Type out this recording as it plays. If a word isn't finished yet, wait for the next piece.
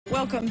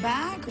Welcome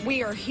back.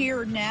 We are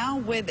here now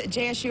with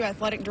JSU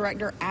Athletic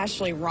Director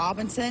Ashley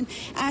Robinson.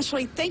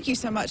 Ashley, thank you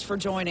so much for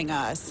joining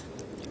us.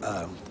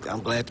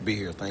 I'm glad to be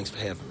here. Thanks for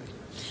having me.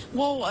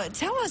 Well,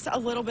 tell us a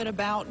little bit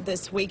about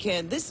this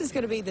weekend. This is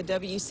going to be the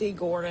W.C.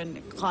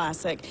 Gordon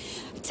Classic.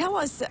 Tell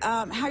us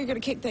how you're going to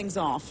kick things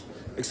off.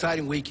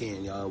 Exciting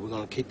weekend. We're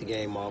going to kick the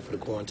game off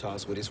with a coin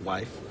toss with his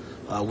wife,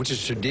 which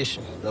is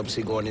tradition.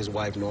 W.C. Gordon and his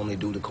wife normally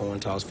do the coin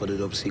toss for the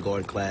W.C.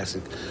 Gordon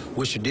Classic,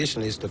 which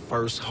traditionally is the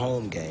first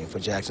home game for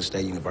Jackson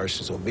State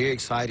University. So very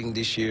exciting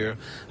this year.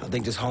 I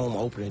think this home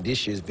opener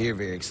this year is very,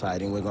 very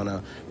exciting. We're going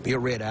to be a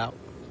red out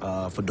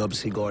for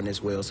W.C. Gordon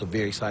as well, so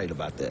very excited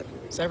about that.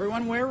 So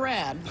everyone wear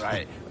red.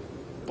 Right.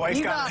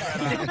 You got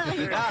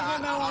it.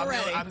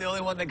 I'm the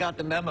only one that got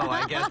the memo,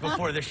 I guess,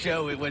 before the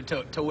show. We went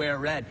to wear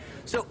red.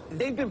 So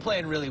they've been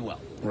playing really well.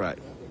 Right.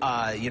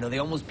 You know, they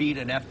almost beat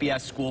an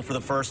FBS school for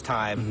the first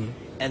time. Mm-hmm.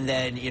 And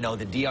then, you know,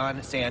 the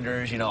Deion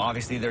Sanders, you know,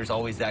 obviously there's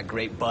always that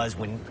great buzz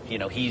when, you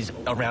know, he's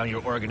around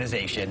your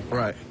organization.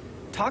 Right.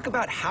 Talk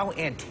about how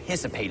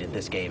anticipated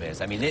this game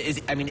is. I mean,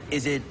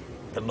 is it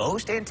the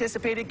most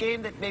anticipated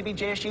game that maybe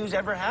JSU's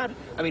ever had?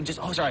 I mean, just,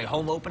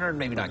 home opener,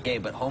 maybe not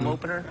game, but home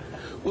opener?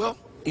 Well,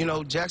 you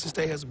know, Jackson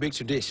State has a big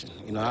tradition.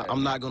 You know,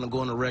 I'm not going to go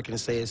on the record and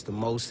say it's the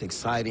most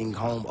exciting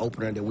home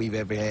opener that we've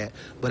ever had,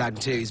 but I can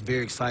tell you it's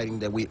very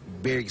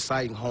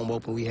exciting home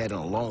opener we had in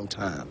a long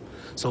time.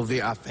 So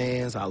our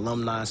fans, our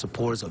alumni,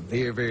 supporters are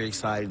very, very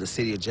excited. The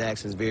city of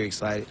Jackson is very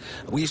excited.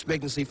 We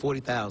expect to see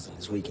 40,000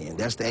 this weekend.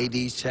 That's the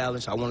AD's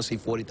challenge. I want to see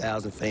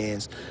 40,000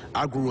 fans.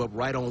 I grew up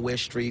right on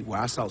West Street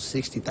where I saw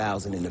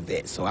 60,000 in the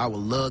vet. So I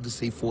would love to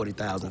see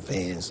 40,000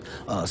 fans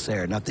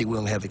Saturday, and I think we're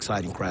going to have an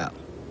exciting crowd.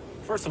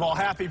 First of all,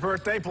 happy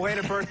birthday,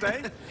 belated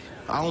birthday.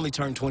 I only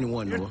turned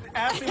 21, Noah.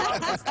 Happy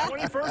birthday,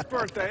 21st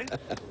birthday.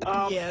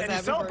 Yes, and you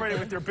celebrated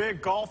with your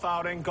big golf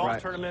outing,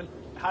 tournament.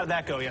 How did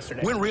that go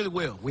yesterday? Went really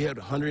well. We had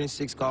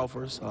 106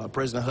 golfers.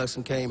 President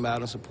Hudson came out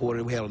and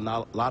supported. We had a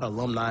lot of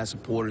alumni and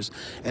supporters.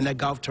 And that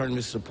golf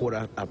tournament support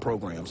our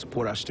program,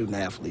 support our student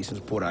athletes, and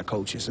support our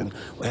coaches. And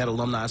we had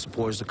alumni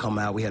supporters to come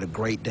out. We had a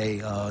great day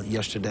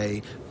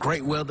yesterday.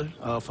 Great weather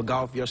for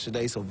golf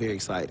yesterday, so very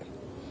exciting.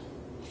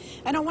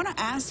 And I want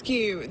to ask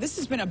you, this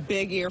has been a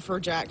big year for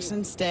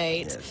Jackson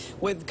State, yes,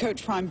 with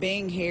Coach Prime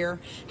being here.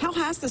 How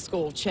has the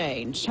school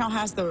changed? How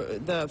has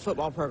the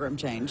football program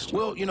changed?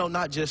 Well, you know,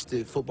 not just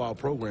the football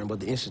program,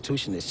 but the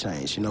institution has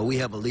changed. You know, we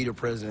have a leader,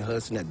 President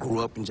Hudson, that grew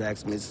up in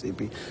Jackson,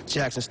 Mississippi,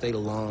 Jackson State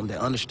alum, that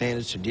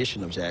understands the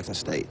tradition of Jackson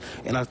State.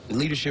 And our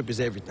leadership is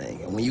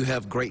everything. And when you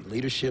have great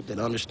leadership that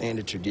understand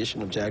the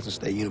tradition of Jackson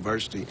State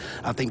University,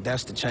 I think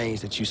that's the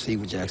change that you see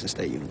with Jackson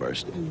State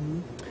University.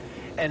 Mm-hmm.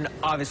 And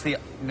obviously,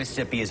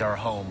 Mississippi is our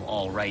home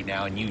all right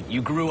now. And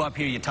you grew up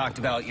here. You talked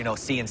about, you know,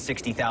 seeing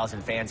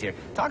 60,000 fans here.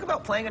 Talk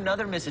about playing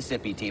another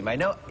Mississippi team. I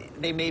know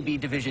they may be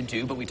Division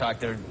II, but we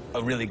talked they're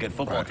a really good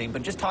football team.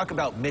 But just talk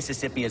about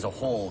Mississippi as a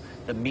whole,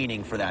 the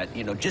meaning for that,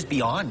 you know, just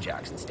beyond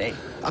Jackson State.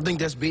 I think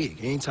that's big.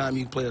 Anytime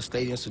you play a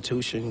state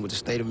institution with the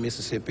state of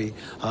Mississippi,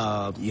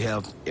 you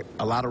have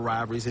a lot of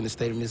rivalries in the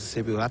state of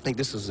Mississippi. I think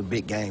this is a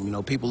big game. You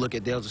know, people look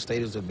at Delta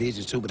State as a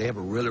Division II, but they have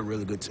a really,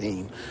 really good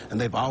team.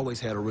 And they've always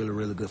had a really,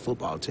 really good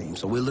football team.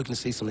 So we're looking to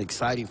see some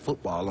exciting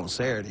football on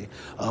Saturday.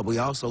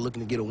 We're also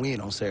looking to get a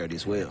win on Saturday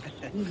as well.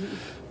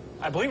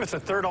 I believe it's the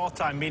third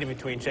all-time meeting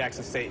between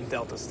Jackson State and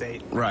Delta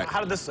State. Right.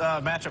 How did this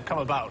matchup come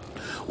about?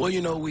 Well,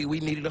 you know, we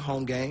needed a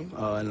home game,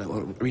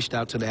 and reached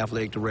out to the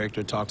athletic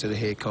director, talked to the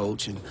head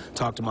coach, and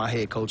talked to my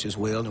head coach as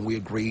well, and we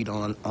agreed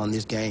on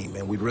this game,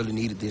 and we really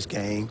needed this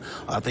game.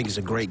 I think it's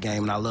a great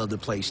game, and I love to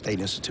play state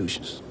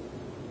institutions.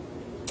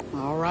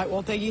 All right.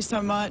 Well, thank you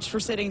so much for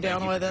sitting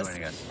down with us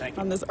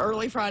on this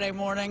early Friday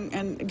morning,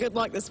 and good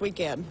luck this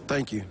weekend.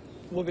 Thank you.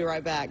 We'll be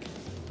right back.